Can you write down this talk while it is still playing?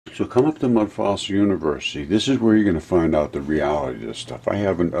So come up to Mudfossil University. This is where you're going to find out the reality of this stuff. I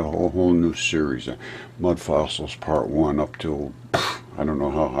have a whole new series of Mudfossils Part 1 up till, I don't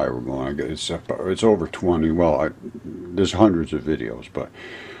know how high we're going. It's over 20. Well, there's hundreds of videos, but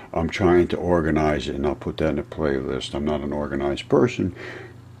I'm trying to organize it, and I'll put that in a playlist. I'm not an organized person.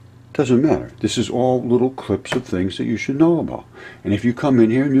 Doesn't matter. This is all little clips of things that you should know about. And if you come in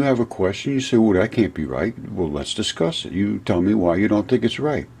here and you have a question, you say, well, that can't be right. Well, let's discuss it. You tell me why you don't think it's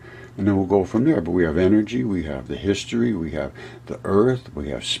right. And then we'll go from there. But we have energy, we have the history, we have the earth, we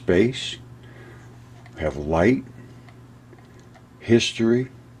have space, we have light, history,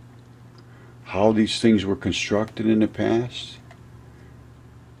 how these things were constructed in the past,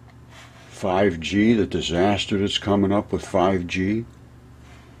 5G, the disaster that's coming up with 5G.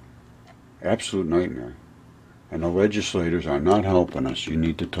 Absolute nightmare. And the legislators are not helping us. You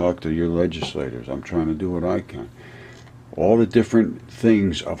need to talk to your legislators. I'm trying to do what I can. All the different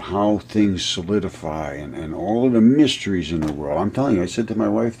things of how things solidify and all of the mysteries in the world. I'm telling you, I said to my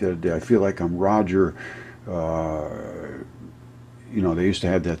wife the other day, I feel like I'm Roger, you know, they used to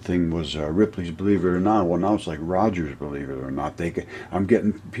have that thing was Ripley's Believe It or Not. Well, now it's like Roger's Believe It or Not. I'm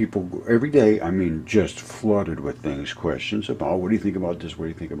getting people every day, I mean, just flooded with things, questions about, what do you think about this, what do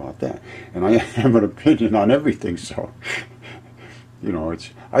you think about that? And I have an opinion on everything, so, you know,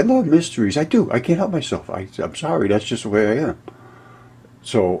 I love mysteries. I do. I can't help myself. I'm sorry, that's just the way I am.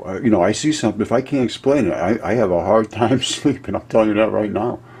 So, you know, I see something, if I can't explain it, I have a hard time sleeping. I'm telling you that right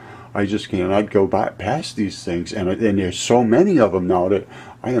now. I just can't. I'd go past these things, and there's so many of them now that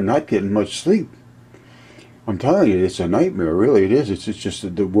I am not getting much sleep. I'm telling you, it's a nightmare. Really, it is. It's just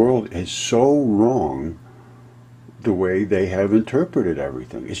that the world is so wrong the way they have interpreted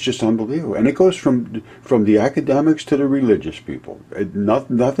everything. It's just unbelievable. And it goes from the academics to the religious people.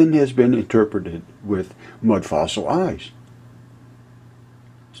 Nothing has been interpreted with Mudfossil eyes.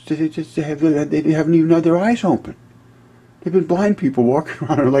 They haven't even had their eyes open. They've been blind people walking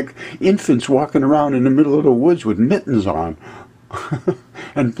around, like infants walking around in the middle of the woods with mittens on,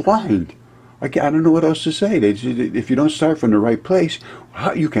 and blind. I don't know what else to say. If you don't start from the right place,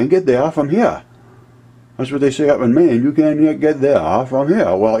 you can't get there from here. That's what they say up in Maine. You can't get there from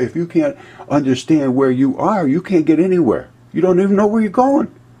here. Well, if you can't understand where you are, you can't get anywhere. You don't even know where you're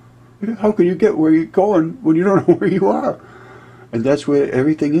going. How can you get where you're going when you don't know where you are? And that's where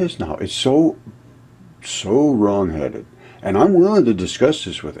everything is now. It's so wrong-headed. And I'm willing to discuss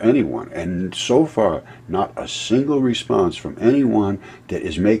this with anyone, and so far, not a single response from anyone that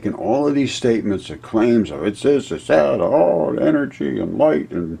is making all of these statements and claims of it's this, it's that, all energy and light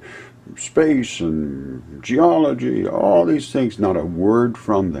and space and geology, all these things. Not a word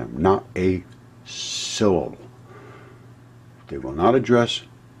from them, not a syllable. They will not address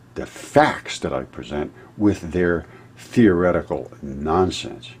the facts that I present with their theoretical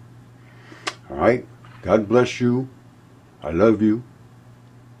nonsense. All right? God bless you. I love you.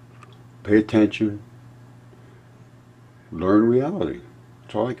 Pay attention. Learn reality.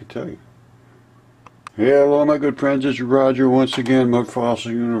 That's all I can tell you. Hey, hello, my good friends. It's Roger once again, Mudfossil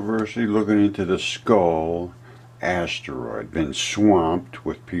University, looking into the skull asteroid. Been swamped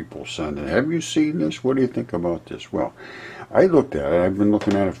with people sending, have you seen this? What do you think about this? Well, I looked at it. I've been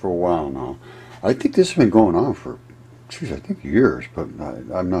looking at it for a while now. I think this has been going on for, I think years, but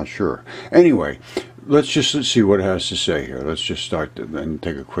I'm not sure. Anyway, let's see what it has to say here. Let's just start and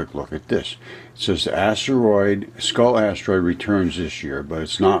take a quick look at this. It says the skull asteroid returns this year, but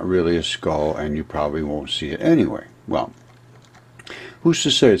it's not really a skull, and you probably won't see it anyway. Well, who's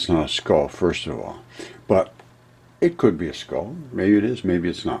to say it's not a skull, first of all? But it could be a skull. Maybe it is, maybe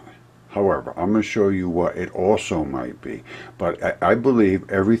it's not. However, I'm going to show you what it also might be. But I believe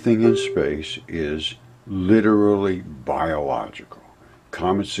everything in space is literally biological.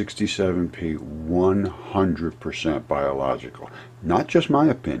 Comet 67P, 100% biological. Not just my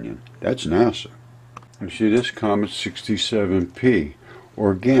opinion, that's NASA. You see this Comet 67P,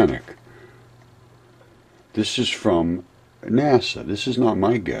 organic. This is from NASA. This is not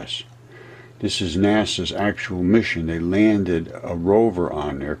my guess. This is NASA's actual mission. They landed a rover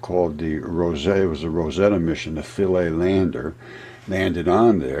on there called the Rosetta. It was the Rosetta mission, the Philae lander. Landed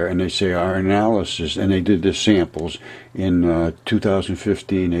on there, and they say our analysis, and they did the samples in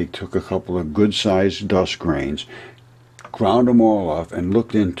 2015. They took a couple of good-sized dust grains, ground them all off, and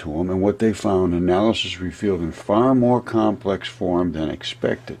looked into them, and what they found, analysis revealed in far more complex form than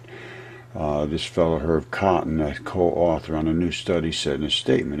expected. This fellow Herb Cotton, a co-author on a new study, said in a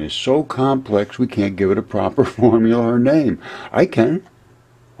statement, "It's so complex we can't give it a proper formula or name." I can.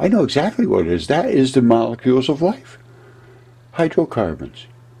 I know exactly what it is. That is the molecules of life. Hydrocarbons,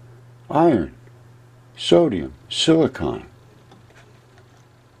 iron, sodium, silicon.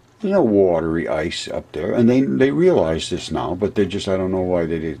 watery ice up there, and they realize this now, but they just, I don't know why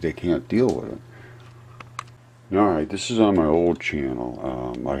they can't deal with it. Alright, this is on my old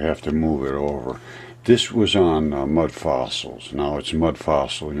channel. I have to move it over. This was on Mudfossils. Now it's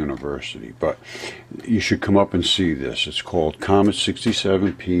Mudfossil University, but you should come up and see this. It's called Comet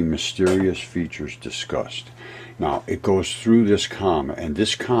 67P Mysterious Features Discussed. Now, it goes through this comet, and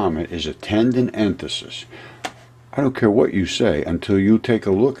this comet is a tendon enthesis. I don't care what you say until you take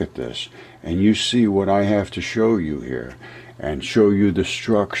a look at this and you see what I have to show you here, and show you the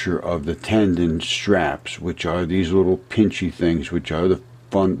structure of the tendon straps, which are these little pinchy things, which are the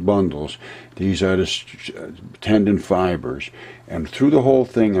bundles. These are the tendon fibers, and through the whole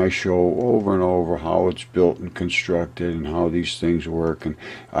thing I show over and over how it's built and constructed and how these things work. And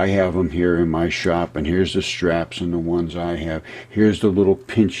I have them here in my shop, and here's the straps and the ones I have. Here's the little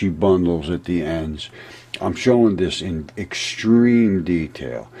pinchy bundles at the ends. I'm showing this in extreme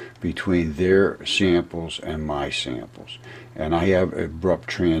detail between their samples and my samples, and I have abrupt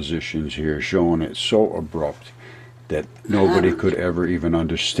transitions here showing it so abrupt that nobody could ever even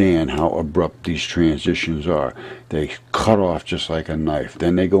understand how abrupt these transitions are. They cut off just like a knife.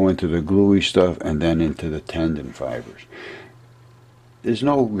 Then they go into the gluey stuff and then into the tendon fibers. There's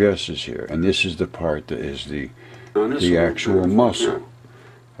no guesses here, and this is the part that is the actual muscle.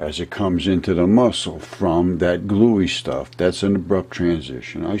 As it comes into the muscle from that gluey stuff, that's an abrupt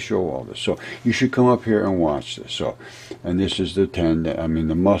transition. I show all this. So you should come up here and watch this. So, and this is the tendon,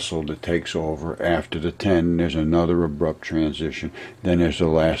 the muscle that takes over. After the tendon, there's another abrupt transition. Then there's the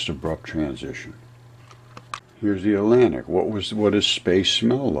last abrupt transition. Here's the Atlantic. What does space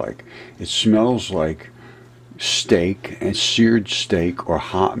smell like? It smells like steak, and seared steak, or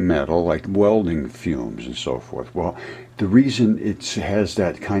hot metal, like welding fumes and so forth. Well, the reason it has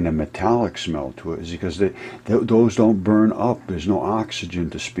that kind of metallic smell to it is because those don't burn up. There's no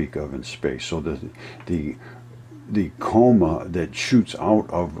oxygen to speak of in space. So the coma that shoots out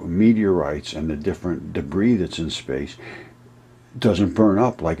of meteorites and the different debris that's in space doesn't burn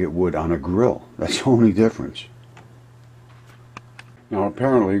up like it would on a grill. That's the only difference. Now,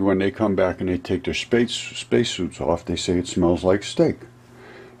 apparently, when they come back and they take their spacesuits off, they say it smells like steak.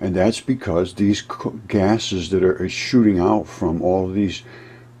 And that's because these gases that are shooting out from all of these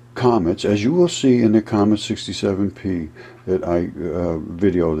comets, as you will see in the Comet 67P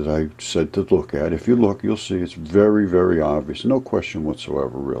video that I said to look at. If you look, you'll see it's very, very obvious. No question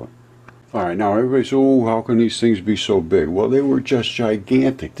whatsoever, really. All right, now everybody says, oh, how can these things be so big? Well, they were just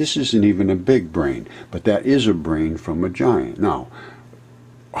gigantic. This isn't even a big brain, but that is a brain from a giant. Now,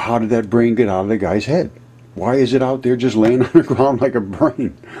 how did that brain get out of the guy's head? Why is it out there just laying on the ground like a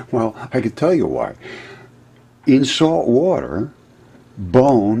brain? Well, I can tell you why. In salt water,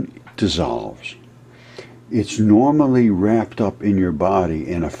 bone dissolves. It's normally wrapped up in your body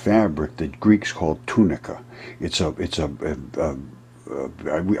in a fabric that Greeks called tunica. I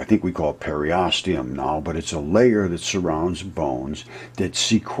think we call it periosteum now, but it's a layer that surrounds bones that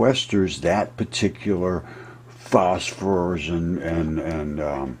sequesters that particular phosphorus and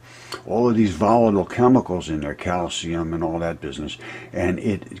all of these volatile chemicals in there, calcium and all that business, and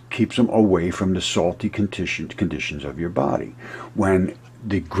it keeps them away from the salty conditions of your body. When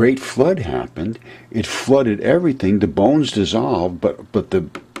the Great Flood happened, it flooded everything. The bones dissolved, but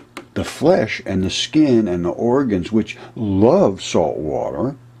the flesh and the skin and the organs, which love salt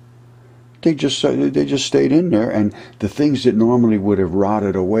water, they just stayed in there, and the things that normally would have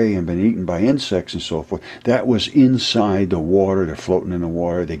rotted away and been eaten by insects and so forth, that was inside the water. They're floating in the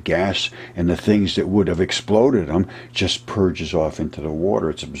water. The gas and the things that would have exploded them just purges off into the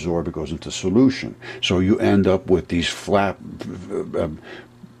water. It's absorbed. It goes into solution. So you end up with these flat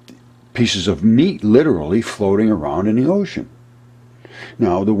pieces of meat literally floating around in the ocean.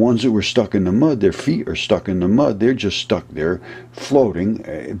 Now, the ones that were stuck in the mud, their feet are stuck in the mud. They're just stuck there,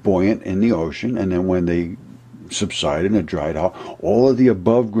 floating, buoyant in the ocean. And then when they subsided and dried out, all of the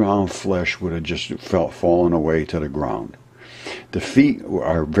above-ground flesh would have just fallen away to the ground. The feet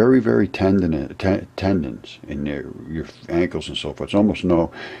are very, very tendons in your ankles and so forth. It's almost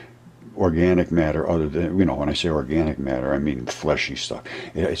no organic matter other than, when I say organic matter, I mean fleshy stuff.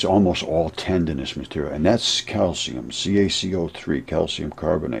 It's almost all tendinous material, and that's calcium, CaCO3, calcium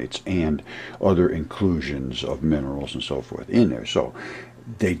carbonates, and other inclusions of minerals and so forth in there. So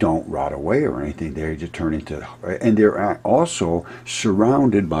they don't rot away or anything. They just turn into, and they're also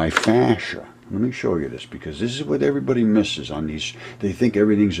surrounded by fascia. Let me show you this, because this is what everybody misses on these. They think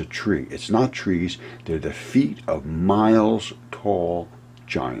everything's a tree. It's not trees. They're the feet of miles-tall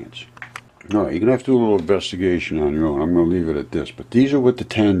giants. All right, you're going to have to do a little investigation on your own. I'm going to leave it at this. But these are what the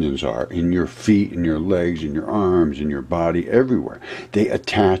tendons are in your feet, in your legs, in your arms, in your body, everywhere. They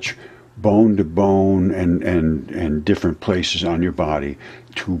attach bone to bone and different places on your body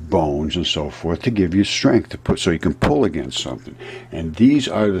to bones and so forth to give you strength to put so you can pull against something. And these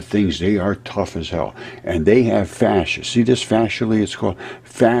are the things, they are tough as hell. And they have fascia. See this fascially? It's called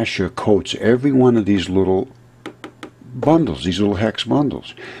fascia coats every one of these little bundles, these little hex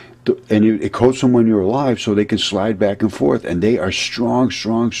bundles. And it coats them when you're alive so they can slide back and forth. And they are strong,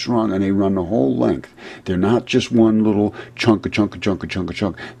 strong, strong, and they run the whole length. They're not just one little chunk.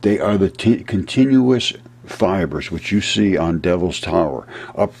 They are the continuous fibers which you see on Devil's Tower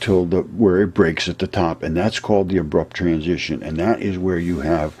up till where it breaks at the top. And that's called the abrupt transition. And that is where you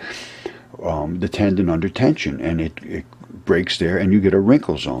have the tendon under tension. And it breaks there and you get a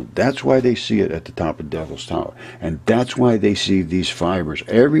wrinkle zone. That's why they see it at the top of Devil's Tower. And that's why they see these fibers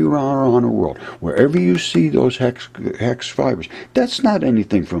everywhere around the world. Wherever you see those hex fibers, that's not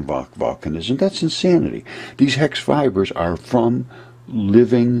anything from volcanism. That's insanity. These hex fibers are from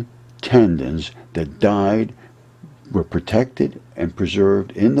living tendons that died, were protected and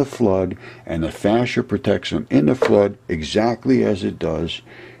preserved in the flood, and the fascia protects them in the flood exactly as it does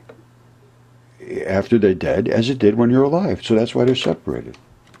after they're dead, as it did when you're alive. So that's why they're separated.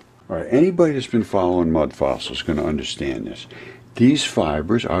 All right, anybody that's been following mud fossils is going to understand this. These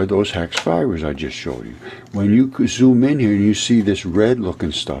fibers are those hex fibers I just showed you. When you zoom in here and you see this red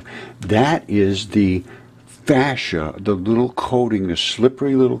looking stuff, that is the fascia, the little coating, the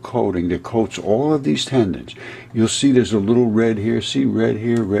slippery little coating that coats all of these tendons. You'll see there's a little red here, see red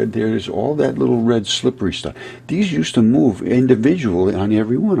here, red there. There's all that little red slippery stuff. These used to move individually on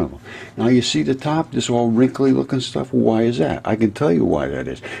every one of them. Now you see the top, this all wrinkly looking stuff. Why is that? I can tell you why that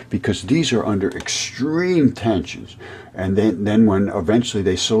is. Because these are under extreme tensions. And then when eventually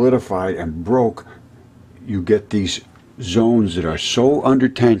they solidified and broke, you get these zones that are so under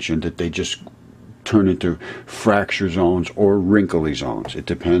tension that they just turn into fracture zones or wrinkly zones. It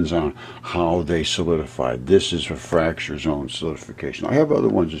depends on how they solidified. This is a fracture zone solidification. I have other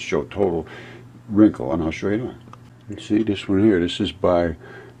ones that show total wrinkle, and I'll show you that. You see this one here. This is by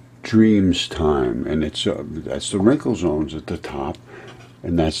Dreams Time, and it's that's the wrinkle zones at the top,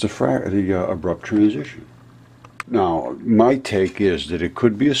 and that's the abrupt transition. Now, my take is that it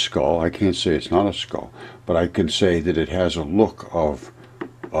could be a skull. I can't say it's not a skull, but I can say that it has a look of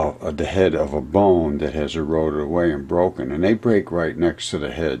the head of a bone that has eroded away and broken, and they break right next to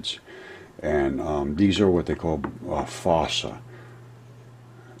the heads. And these are what they call fossa,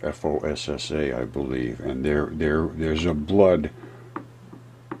 F-O-S-S-A, I believe. And there's a blood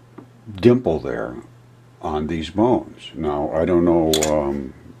dimple there on these bones. Now, I don't know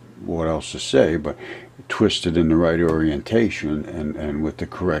what else to say, but twisted in the right orientation and with the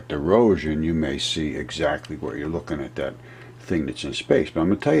correct erosion, you may see exactly what you're looking at, that thing that's in space. But I'm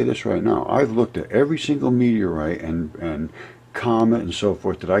going to tell you this right now. I've looked at every single meteorite and comet and so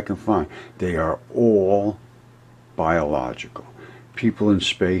forth that I can find. They are all biological. People in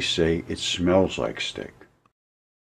space say it smells like steak.